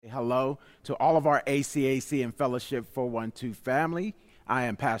hello to all of our ACAC and Fellowship 412 family. I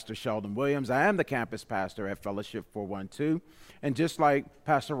am Pastor Sheldon Williams. I am the campus pastor at Fellowship 412. And just like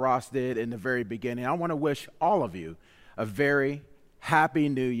Pastor Ross did in the very beginning, I want to wish all of you a very happy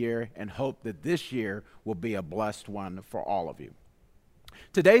new year and hope that this year will be a blessed one for all of you.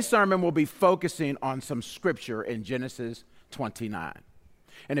 Today's sermon will be focusing on some scripture in Genesis 29.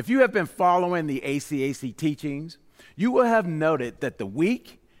 And if you have been following the ACAC teachings, you will have noted that the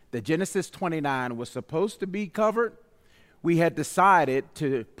week that Genesis 29 was supposed to be covered, we had decided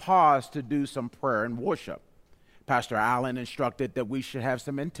to pause to do some prayer and worship. Pastor Allen instructed that we should have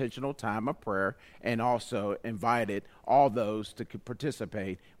some intentional time of prayer and also invited all those to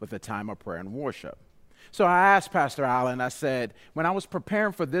participate with a time of prayer and worship. So I asked Pastor Allen, I said, when I was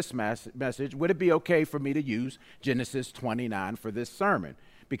preparing for this message, would it be okay for me to use Genesis 29 for this sermon?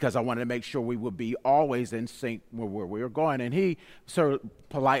 Because I wanted to make sure we would be always in sync with where we were going. And he so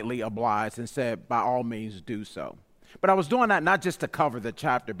politely obliged and said, by all means, do so. But I was doing that not just to cover the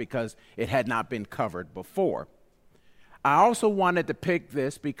chapter because it had not been covered before. I also wanted to pick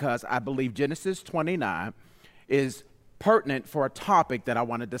this because I believe Genesis 29 is pertinent for a topic that I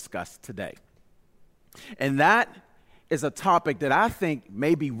want to discuss today. And that is a topic that I think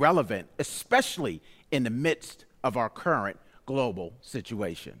may be relevant, especially in the midst of our current global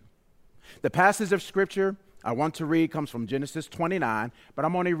situation. The passage of scripture I want to read comes from Genesis 29, but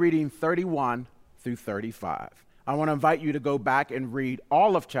I'm only reading 31 through 35. I want to invite you to go back and read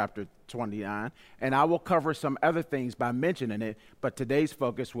all of chapter 29, and I will cover some other things by mentioning it, but today's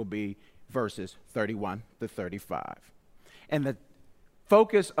focus will be verses 31 to 35. And the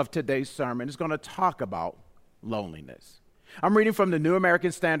focus of today's sermon is going to talk about loneliness. I'm reading from the New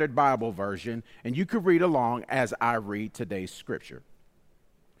American Standard Bible version, and you can read along as I read today's scripture.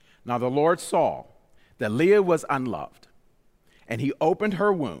 Now the Lord saw that Leah was unloved, and he opened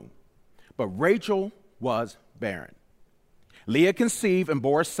her womb, but Rachel was barren. Leah conceived and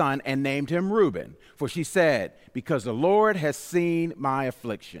bore a son and named him Reuben, for she said, because the Lord has seen my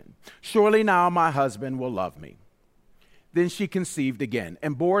affliction. Surely now my husband will love me. Then she conceived again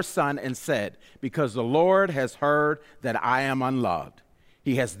and bore a son and said, because the Lord has heard that I am unloved,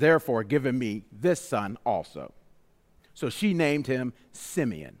 he has therefore given me this son also. So she named him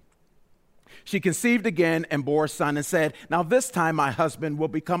Simeon. She conceived again and bore a son and said, now this time my husband will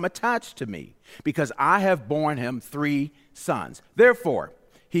become attached to me because I have borne him 3 sons. Therefore,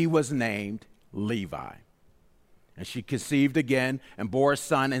 he was named Levi. And she conceived again and bore a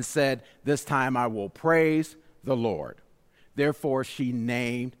son and said, this time I will praise the Lord. Therefore, she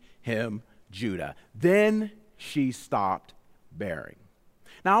named him Judah. Then she stopped bearing.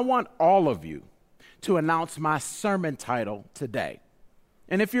 Now, I want all of you to announce my sermon title today.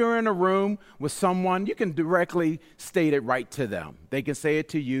 And if you're in a room with someone, you can directly state it right to them. They can say it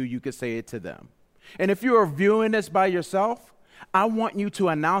to you, you can say it to them. And if you are viewing this by yourself, I want you to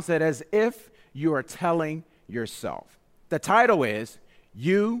announce it as if you are telling yourself. The title is,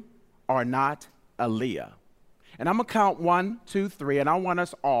 You Are Not a Leah. And I'm going to count 1, 2, 3, and I want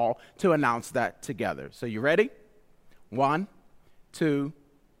us all to announce that together. So you ready? 1, 2,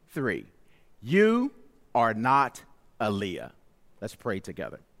 3. You are not a Leah. Let's pray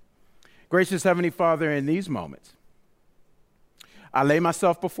together. Gracious Heavenly Father, in these moments, I lay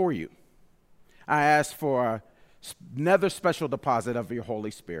myself before you. I ask for another special deposit of your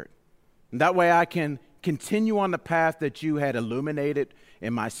Holy Spirit. And that way I can continue on the path that you had illuminated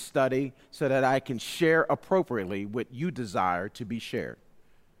in my study so that I can share appropriately what you desire to be shared.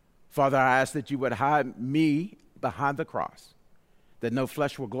 Father, I ask that you would hide me behind the cross, that no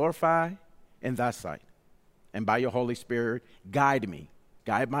flesh will glorify in thy sight. And by your Holy Spirit, guide me,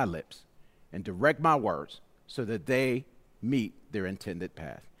 guide my lips, and direct my words so that they meet their intended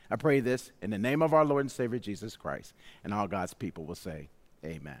path. I pray this in the name of our Lord and Savior, Jesus Christ, and all God's people will say,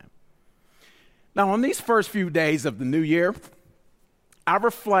 amen. Now, on these first few days of the new year, I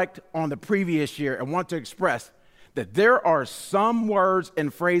reflect on the previous year and want to express that there are some words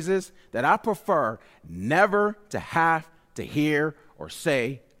and phrases that I prefer never to have to hear or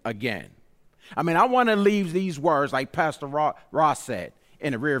say again. I mean, I want to leave these words, like Pastor Ross said,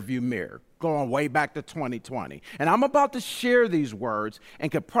 in the rearview mirror, going way back to 2020. And I'm about to share these words and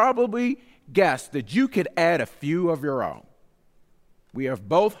could probably guess that you could add a few of your own. We have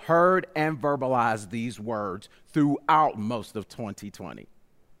both heard and verbalized these words throughout most of 2020.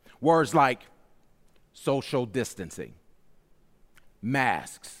 Words like social distancing,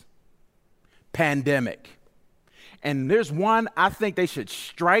 masks, pandemic. And there's one I think they should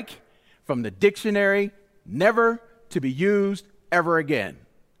strike from the dictionary, never to be used ever again.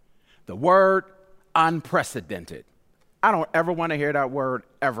 The word unprecedented. I don't ever want to hear that word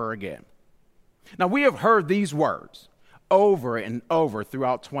ever again. Now, we have heard these words over and over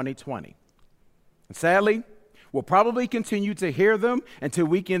throughout 2020. And sadly, we'll probably continue to hear them until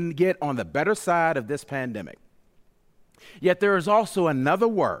we can get on the better side of this pandemic. Yet there is also another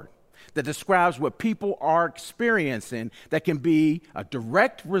word that describes what people are experiencing that can be a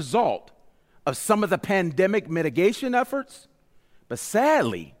direct result of some of the pandemic mitigation efforts, but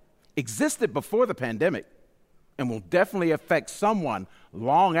sadly existed before the pandemic and will definitely affect someone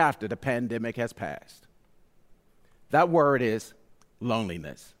long after the pandemic has passed. That word is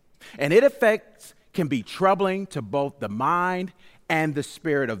loneliness, and its effects can be troubling to both the mind and the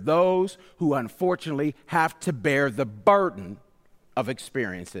spirit of those who unfortunately have to bear the burden of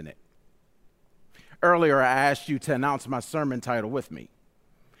experiencing it. Earlier, I asked you to announce my sermon title with me,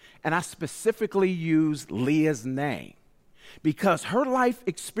 and I specifically used Leah's name because her life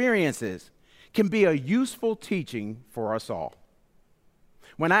experiences can be a useful teaching for us all.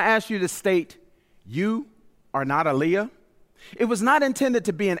 When I asked you to state, "You are not a Leah," it was not intended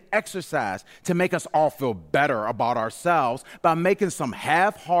to be an exercise to make us all feel better about ourselves by making some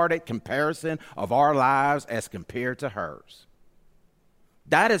half-hearted comparison of our lives as compared to hers.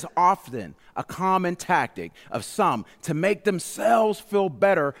 That is often a common tactic of some to make themselves feel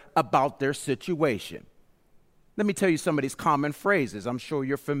better about their situation. Let me tell you some of these common phrases. I'm sure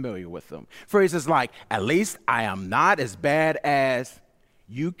you're familiar with them. Phrases like, "At least I am not as bad as,"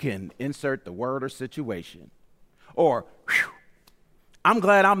 you can insert the word or situation. Or, "Whew, I'm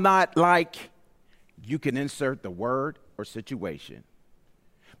glad I'm not like," you can insert the word or situation.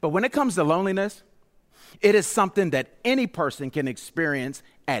 But when it comes to loneliness, it is something that any person can experience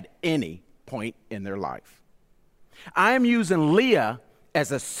at any point in their life. I am using Leah as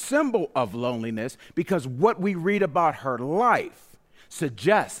a symbol of loneliness because what we read about her life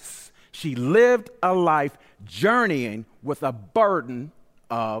suggests she lived a life journeying with a burden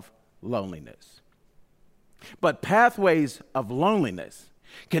of loneliness. But pathways of loneliness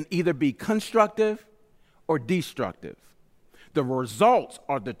can either be constructive or destructive. The results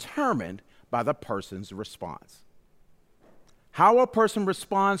are determined by the person's response. How a person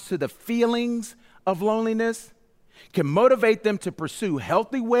responds to the feelings of loneliness can motivate them to pursue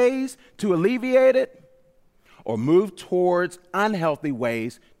healthy ways to alleviate it or move towards unhealthy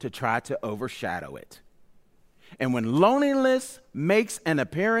ways to try to overshadow it. And when loneliness makes an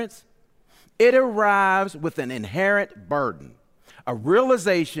appearance, it arrives with an inherent burden, a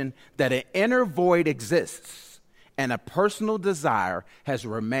realization that an inner void exists and a personal desire has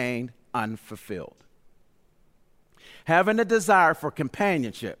remained unfulfilled. Having a desire for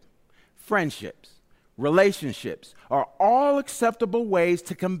companionship, friendships, relationships are all acceptable ways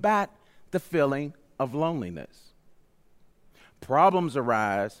to combat the feeling of loneliness. Problems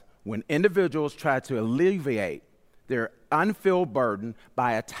arise when individuals try to alleviate their unfilled burden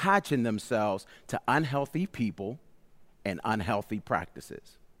by attaching themselves to unhealthy people and unhealthy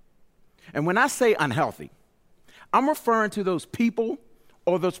practices. And when I say unhealthy, I'm referring to those people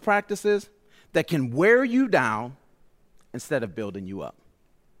or those practices that can wear you down instead of building you up.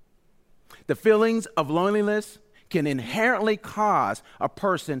 The feelings of loneliness can inherently cause a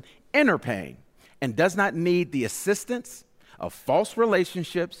person inner pain and does not need the assistance of false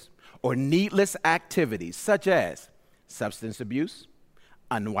relationships or needless activities such as substance abuse,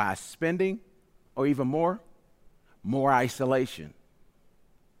 unwise spending, or even more isolation.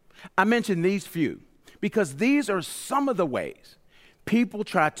 I mention these few because these are some of the ways people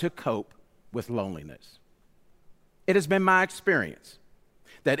try to cope with loneliness. It has been my experience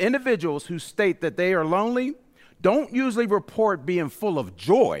that individuals who state that they are lonely don't usually report being full of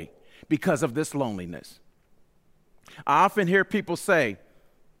joy because of this loneliness. I often hear people say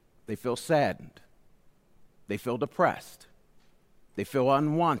they feel saddened, they feel depressed, they feel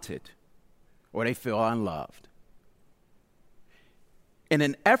unwanted, or they feel unloved. In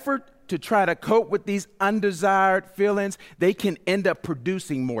an effort to try to cope with these undesired feelings, they can end up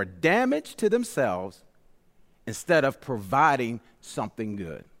producing more damage to themselves instead of providing something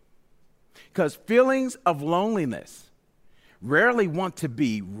good. Because feelings of loneliness rarely want to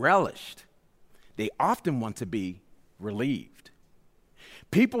be relished. They often want to be relieved.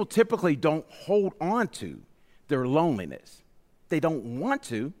 People typically don't hold on to their loneliness. They don't want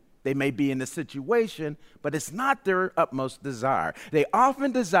to. They may be in the situation, but it's not their utmost desire. They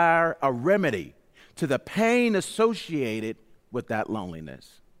often desire a remedy to the pain associated with that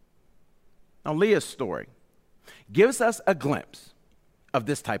loneliness. Now, Leah's story gives us a glimpse of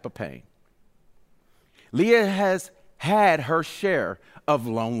this type of pain. Leah has had her share of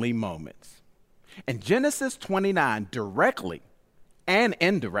lonely moments. And Genesis 29 directly and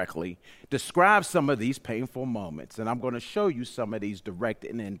indirectly describes some of these painful moments. And I'm going to show you some of these direct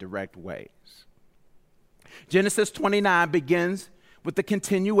and indirect ways. Genesis 29 begins with the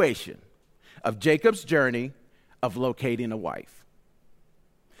continuation of Jacob's journey of locating a wife.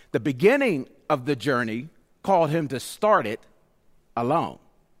 The beginning of the journey called him to start it alone.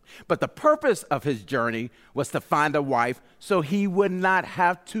 But the purpose of his journey was to find a wife so he would not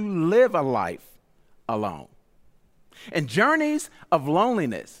have to live a life alone. And journeys of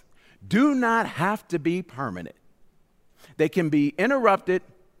loneliness do not have to be permanent. They can be interrupted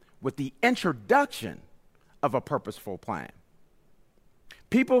with the introduction of a purposeful plan.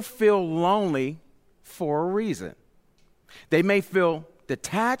 People feel lonely for a reason. They may feel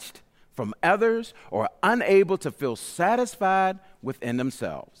detached from others or unable to feel satisfied within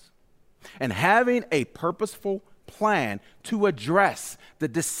themselves. And having a purposeful plan to address the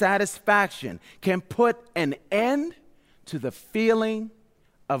dissatisfaction can put an end to the feeling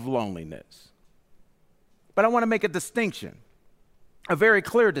of loneliness. But I want to make a distinction, a very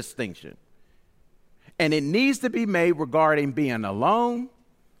clear distinction. And it needs to be made regarding being alone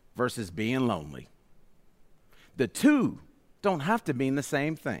versus being lonely. The two don't have to mean the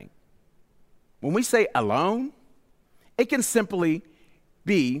same thing. When we say alone, it can simply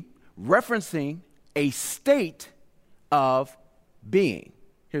be referencing a state of being.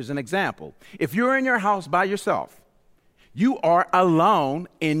 Here's an example. If you're in your house by yourself, you are alone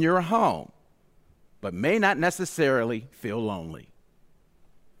in your home, but may not necessarily feel lonely.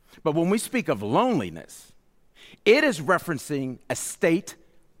 But when we speak of loneliness, it is referencing a state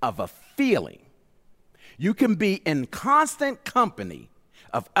of a feeling. You can be in constant company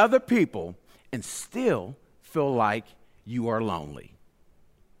of other people and still feel like you are lonely.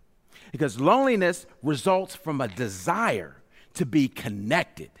 Because loneliness results from a desire to be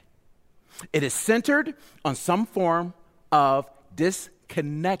connected. It is centered on some form of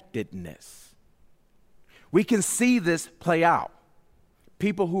disconnectedness. We can see this play out.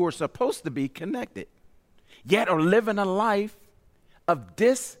 People who are supposed to be connected, yet are living a life of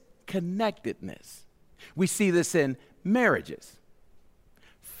disconnectedness. We see this in marriages,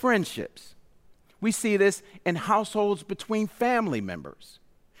 friendships. We see this in households between family members.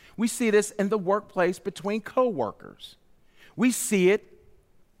 We see this in the workplace between coworkers. We see it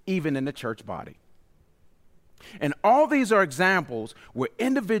even in the church body. And all these are examples where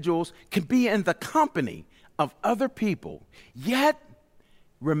individuals can be in the company of other people, yet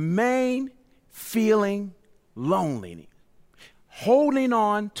remain feeling lonely, holding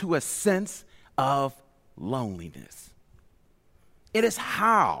on to a sense of loneliness. It is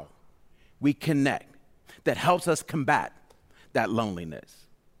how we connect that helps us combat that loneliness.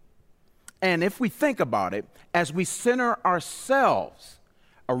 And if we think about it, as we center ourselves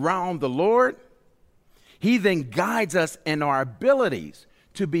around the Lord, He then guides us in our abilities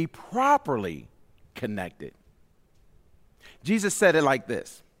to be properly connected. Jesus said it like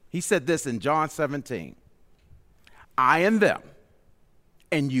this. He said this in John 17. I and them,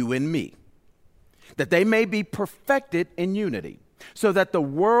 and you and me, that they may be perfected in unity, so that the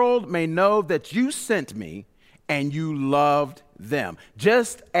world may know that you sent me and you loved them,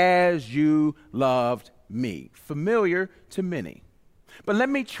 just as you loved me. Familiar to many. But let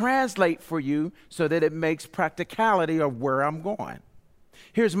me translate for you so that it makes practicality of where I'm going.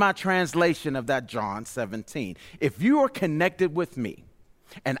 Here's my translation of that John 17. If you are connected with me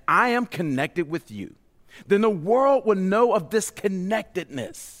and I am connected with you, then the world will know of this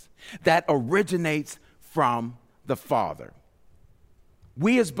connectedness that originates from the Father.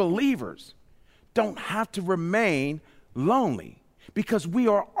 We as believers don't have to remain lonely because we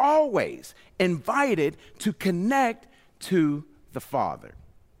are always invited to connect to the Father.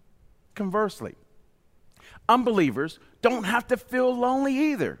 Conversely, unbelievers don't have to feel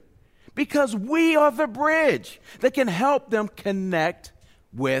lonely either because we are the bridge that can help them connect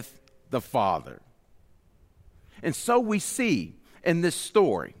with the Father. And so we see in this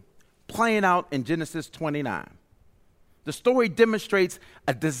story playing out in Genesis 29. The story demonstrates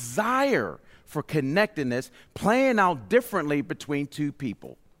a desire for connectedness playing out differently between two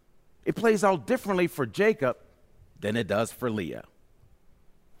people. It plays out differently for Jacob than it does for Leah.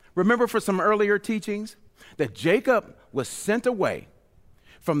 Remember for some earlier teachings that Jacob was sent away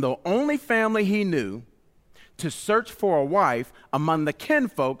from the only family he knew to search for a wife among the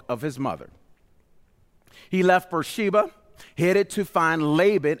kinfolk of his mother. He left Beersheba, headed to find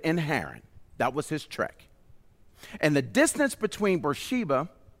Laban in Haran. That was his trek. And the distance between Beersheba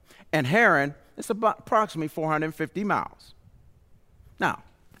and Haran is about approximately 450 miles. Now,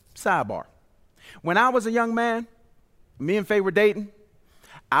 sidebar. When I was a young man, me and Faye were dating,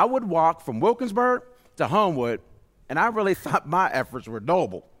 I would walk from Wilkinsburg to Homewood And I really thought my efforts were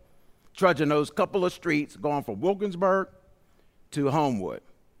noble, trudging those couple of streets going from Wilkinsburg to Homewood.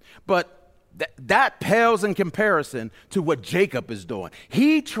 But that pales in comparison to what Jacob is doing.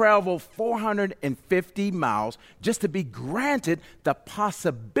 He traveled 450 miles just to be granted the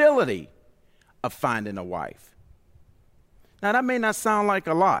possibility of finding a wife. Now, that may not sound like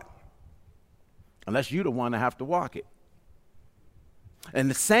a lot, unless you're the one to have to walk it.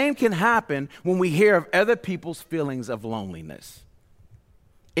 And the same can happen when we hear of other people's feelings of loneliness.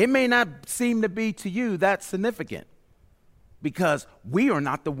 It may not seem to be to you that significant, because we are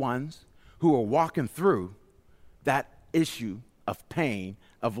not the ones who are walking through that issue of pain,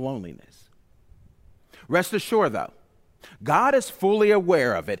 of loneliness. Rest assured, though, God is fully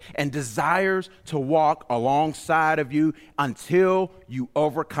aware of it and desires to walk alongside of you until you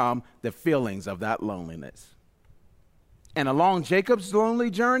overcome the feelings of that loneliness. And along Jacob's lonely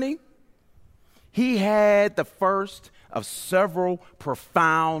journey, he had the first of several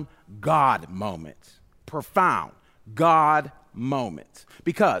profound God moments. Profound God moments.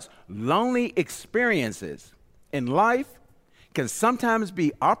 Because lonely experiences in life can sometimes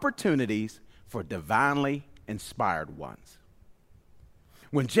be opportunities for divinely inspired ones.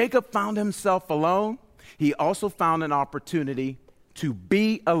 When Jacob found himself alone, he also found an opportunity to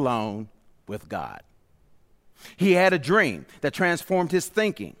be alone with God. He had a dream that transformed his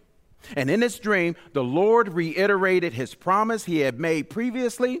thinking. And in his dream, the Lord reiterated his promise he had made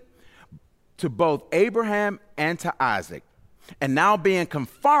previously to both Abraham and to Isaac, and now being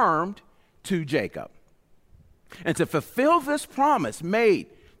confirmed to Jacob. And to fulfill this promise made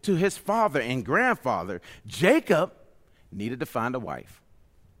to his father and grandfather, Jacob needed to find a wife.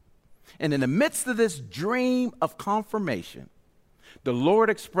 And in the midst of this dream of confirmation, the Lord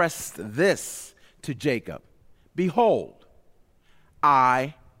expressed this to Jacob: "Behold,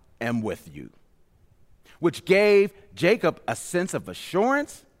 I am with you," which gave Jacob a sense of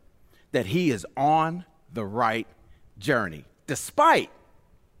assurance that he is on the right journey, despite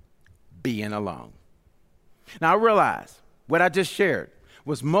being alone. Now, I realize what I just shared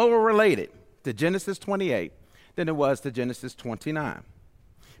was more related to Genesis 28 than it was to Genesis 29.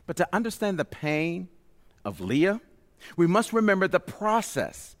 But to understand the pain of Leah, we must remember the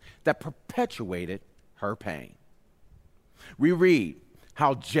process that perpetuated her pain. We read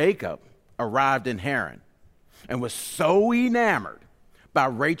how Jacob arrived in Haran and was so enamored by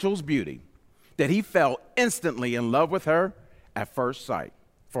Rachel's beauty that he fell instantly in love with her at first sight.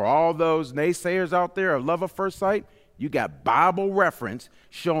 For all those naysayers out there of love at first sight, you got Bible reference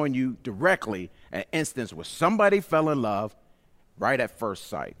showing you directly an instance where somebody fell in love right at first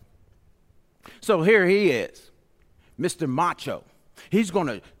sight. So here he is, Mr. Macho. He's going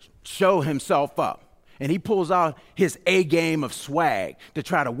to show himself up. And he pulls out his A game of swag to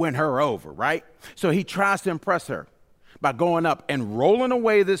try to win her over, right? So he tries to impress her by going up and rolling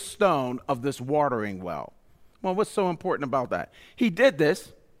away this stone of this watering well. Well, what's so important about that? He did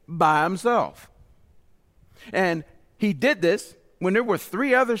this by himself. And he did this when there were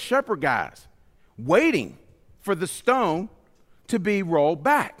 3 other shepherd guys waiting for the stone to be rolled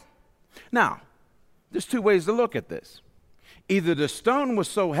back. Now, there's 2 ways to look at this. Either the stone was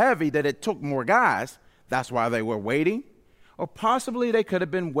so heavy that it took more guys, that's why they were waiting, or possibly they could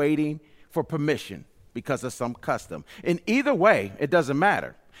have been waiting for permission because of some custom. In either way, it doesn't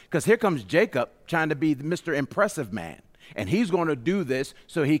matter, because here comes Jacob trying to be Mr. Impressive Man, and he's going to do this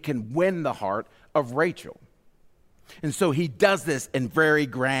so he can win the heart of Rachel. And so he does this in very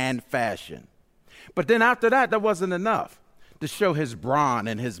grand fashion. But then after that wasn't enough to show his brawn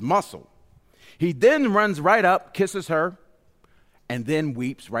and his muscle. He then runs right up, kisses her, and then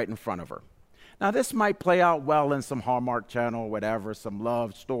weeps right in front of her. Now, this might play out well in some Hallmark Channel or whatever, some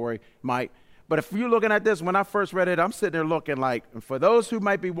love story might. But if you're looking at this, when I first read it, I'm sitting there looking like, for those who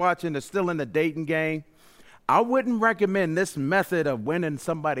might be watching that's still in the dating game, I wouldn't recommend this method of winning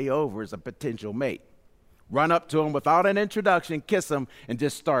somebody over as a potential mate. Run up to them without an introduction, kiss them, and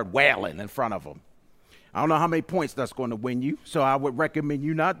just start wailing in front of them. I don't know how many points that's going to win you, so I would recommend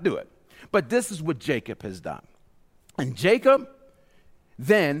you not do it. But this is what Jacob has done. And Jacob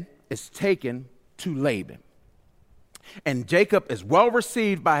then is taken to Laban. And Jacob is well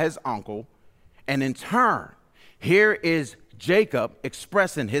received by his uncle. And in turn, here is Jacob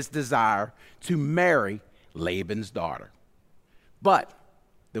expressing his desire to marry Laban's daughter. But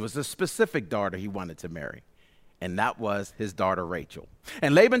there was a specific daughter he wanted to marry, and that was his daughter Rachel.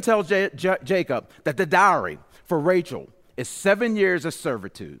 And Laban tells Jacob that the dowry for Rachel is 7 years of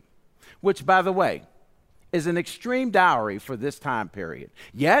servitude, which, by the way, is an extreme dowry for this time period.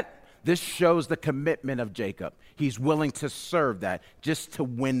 Yet, This shows the commitment of Jacob. He's willing to serve that just to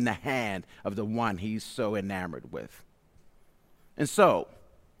win the hand of the one he's so enamored with. And so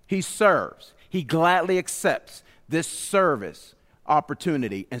he serves. He gladly accepts this service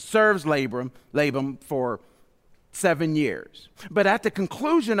opportunity and serves Laban for 7 years. But at the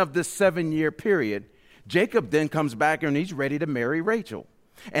conclusion of this 7-year period, Jacob then comes back and he's ready to marry Rachel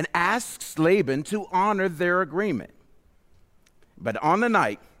and asks Laban to honor their agreement. But on the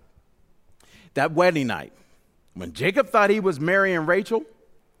night, that wedding night, when Jacob thought he was marrying Rachel,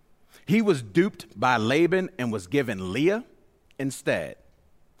 he was duped by Laban and was given Leah instead.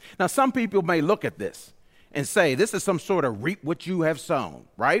 Now, some people may look at this and say, this is some sort of reap what you have sown,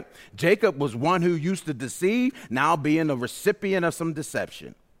 right? Jacob was one who used to deceive, now being a recipient of some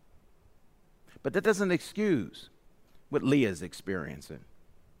deception. But that doesn't excuse what Leah's experiencing.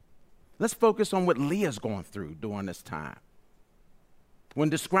 Let's focus on what Leah's going through during this time. When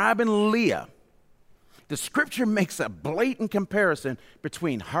describing Leah, the scripture makes a blatant comparison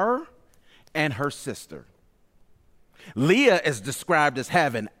between her and her sister. Leah is described as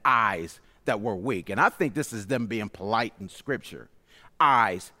having eyes that were weak. And I think this is them being polite in scripture.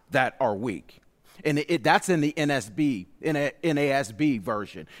 Eyes that are weak. And that's in the NASB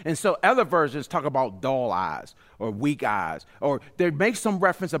version. And so other versions talk about dull eyes or weak eyes. Or they make some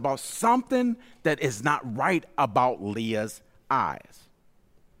reference about something that is not right about Leah's eyes.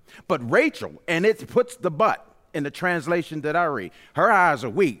 But Rachel, and it puts the but in the translation that I read, her eyes are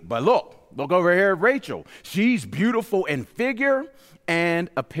weak. But look over here at Rachel. She's beautiful in figure and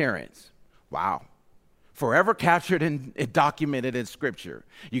appearance. Wow. Forever captured and documented in Scripture.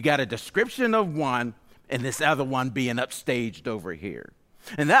 You got a description of one and this other one being upstaged over here.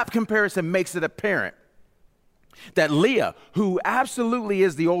 And that comparison makes it apparent that Leah, who absolutely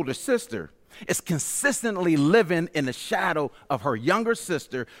is the older sister, is consistently living in the shadow of her younger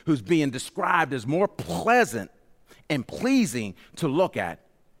sister, who's being described as more pleasant and pleasing to look at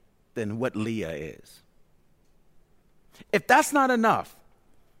than what Leah is. If that's not enough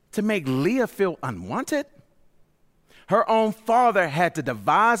to make Leah feel unwanted, her own father had to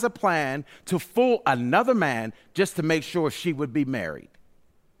devise a plan to fool another man just to make sure she would be married.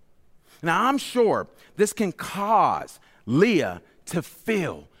 Now, I'm sure this can cause Leah to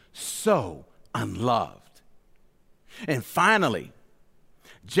feel so unloved. And finally,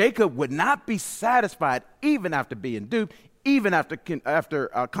 Jacob would not be satisfied even after being duped, even after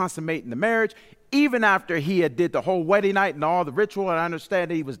consummating the marriage, even after he had did the whole wedding night and all the ritual, and I understand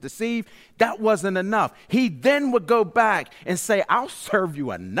that he was deceived. That wasn't enough. He then would go back and say, I'll serve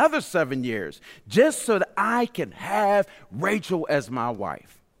you another 7 years just so that I can have Rachel as my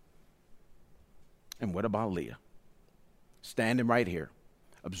wife. And what about Leah? Standing right here,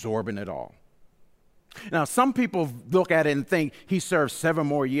 absorbing it all. Now, some people look at it and think he served 7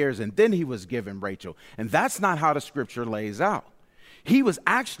 more years and then he was given Rachel. And that's not how the scripture lays out. He was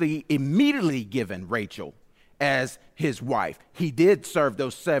actually immediately given Rachel as his wife. He did serve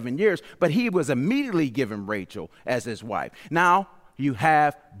those 7 years, but he was immediately given Rachel as his wife. Now, you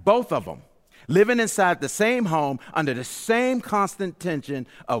have both of them living inside the same home under the same constant tension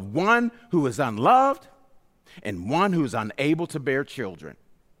of one who is unloved and one who is unable to bear children.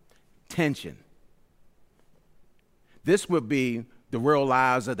 Tension. This would be the real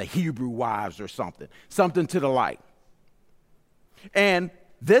lives of the Hebrew wives or something to the like. And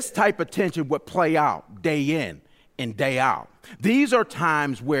this type of tension would play out day in and day out. These are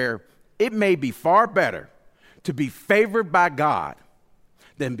times where it may be far better to be favored by God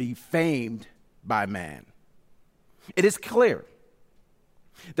than be famed by man. It is clear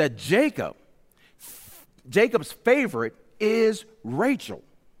that Jacob's favorite is Rachel.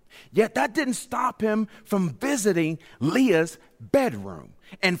 Yet that didn't stop him from visiting Leah's bedroom.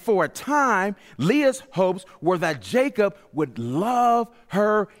 And for a time, Leah's hopes were that Jacob would love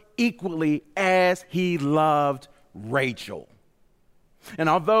her equally as he loved Rachel. And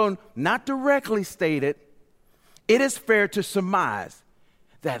although not directly stated, it is fair to surmise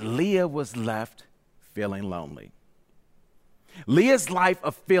that Leah was left feeling lonely. Leah's life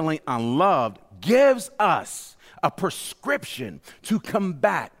of feeling unloved gives us a prescription to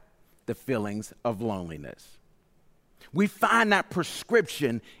combat the feelings of loneliness. We find that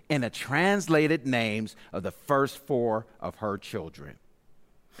prescription in the translated names of the first 4 of her children.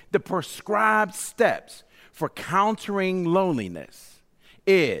 The prescribed steps for countering loneliness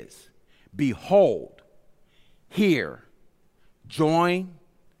is behold, hear, join,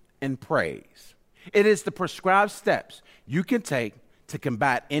 and praise. It is the prescribed steps you can take to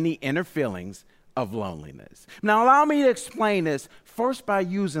combat any inner feelings of loneliness. Now, allow me to explain this first by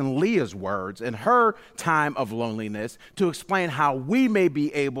using Leah's words in her time of loneliness to explain how we may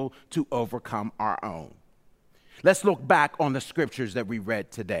be able to overcome our own. Let's look back on the scriptures that we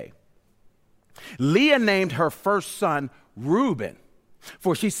read today. Leah named her first son Reuben,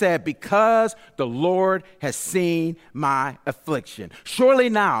 for she said, because the Lord has seen my affliction. Surely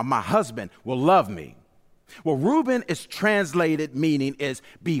now my husband will love me. Well, Reuben is translated meaning is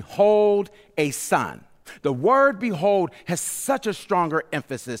behold a son. The word behold has such a stronger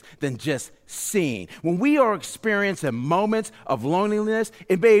emphasis than just seeing. When we are experiencing moments of loneliness,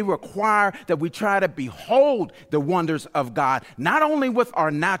 it may require that we try to behold the wonders of God, not only with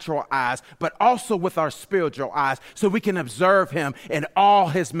our natural eyes, but also with our spiritual eyes, so we can observe him in all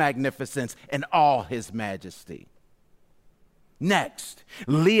his magnificence and all his majesty. Next,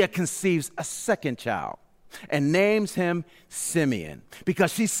 Leah conceives a second child and names him Simeon,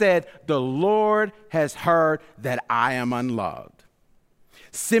 because she said, the Lord has heard that I am unloved.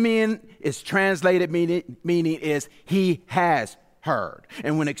 Simeon is translated meaning is he has heard.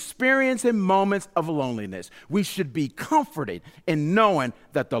 And when experiencing moments of loneliness, we should be comforted in knowing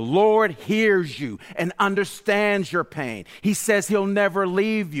that the Lord hears you and understands your pain. He says he'll never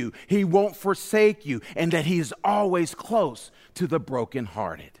leave you, he won't forsake you, and that he is always close to the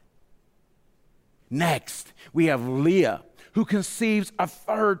brokenhearted. Next, we have Leah, who conceives a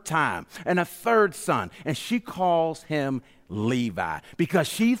third time and a third son, and she calls him Levi because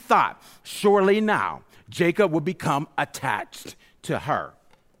she thought surely now Jacob would become attached to her.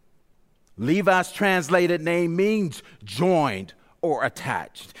 Levi's translated name means joined or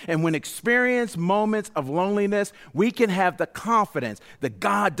attached. And when experience moments of loneliness, we can have the confidence that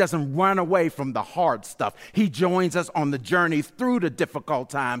God doesn't run away from the hard stuff. He joins us on the journey through the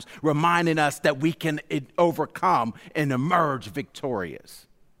difficult times, reminding us that we can overcome and emerge victorious.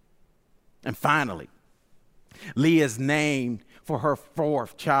 And finally, Leah's name for her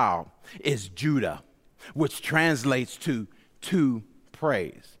fourth child is Judah, which translates to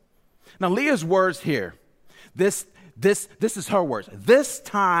praise. Now, Leah's words here, this is her words. This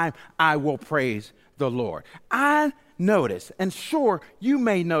time I will praise the Lord. I notice, and sure you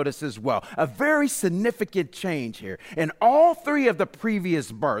may notice as well, a very significant change here. In all three of the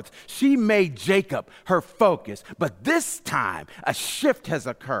previous births, she made Jacob her focus, but this time a shift has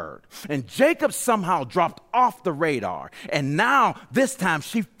occurred, and Jacob somehow dropped off the radar, and now this time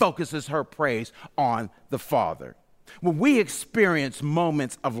she focuses her praise on the Father. When we experience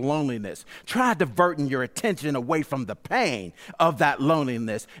moments of loneliness, try diverting your attention away from the pain of that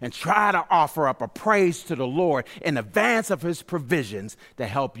loneliness and try to offer up a praise to the Lord in advance of his provisions to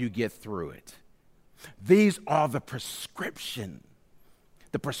help you get through it. These are the prescription,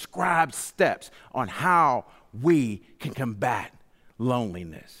 the prescribed steps on how we can combat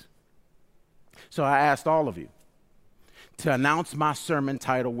loneliness. So I asked all of you to announce my sermon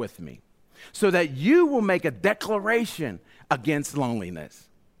title with me, so that you will make a declaration against loneliness.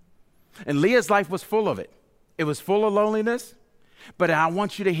 And Leah's life was full of it. It was full of loneliness, but I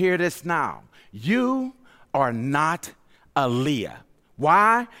want you to hear this now. You are not a Leah.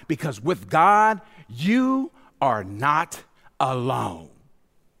 Why? Because with God, you are not alone.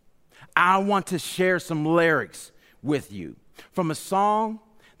 I want to share some lyrics with you from a song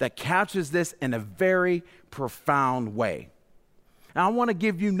that captures this in a very profound way. And I want to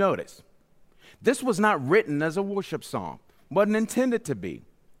give you notice. This was not written as a worship song, wasn't intended to be,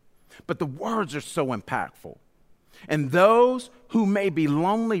 but the words are so impactful. And those who may be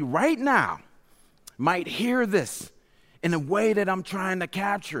lonely right now might hear this in a way that I'm trying to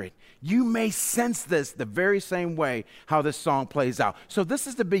capture it. You may sense this the very same way how this song plays out. So this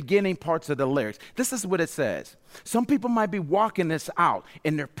is the beginning parts of the lyrics. This is what it says. Some people might be walking this out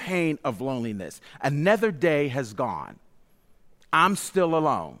in their pain of loneliness. Another day has gone. I'm still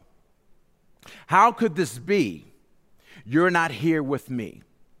alone. How could this be? You're not here with me.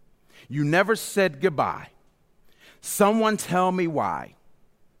 You never said goodbye. Someone tell me why.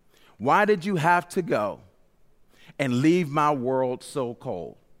 Why did you have to go and leave my world so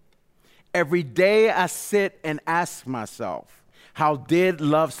cold? Every day I sit and ask myself, how did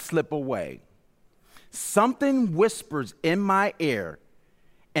love slip away? Something whispers in my ear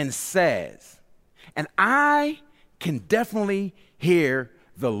and says, and I can definitely hear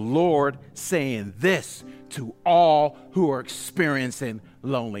the Lord saying this to all who are experiencing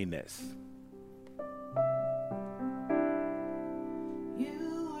loneliness.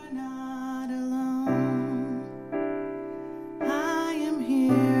 You are not alone. I am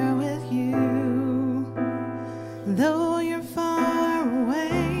here with you. Though you're far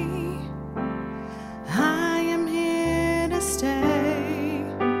away, I am here to stay.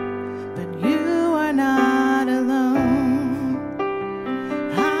 But you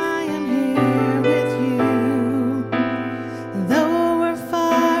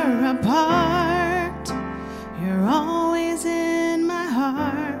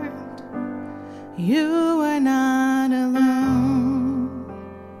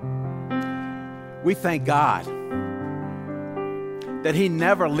We thank God that he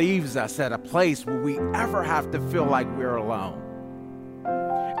never leaves us at a place where we ever have to feel like we're alone.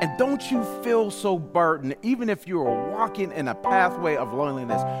 And don't you feel so burdened, even if you are walking in a pathway of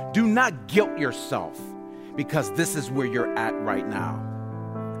loneliness. Do not guilt yourself, because this is where you're at right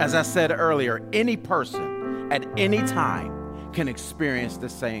now. As I said earlier, any person at any time can experience the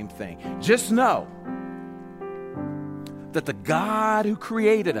same thing. Just know that the God who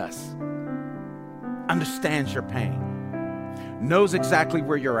created us understands your pain, knows exactly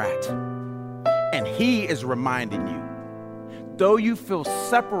where you're at, and he is reminding you, though you feel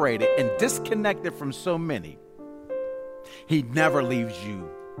separated and disconnected from so many, he never leaves you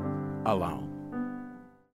alone.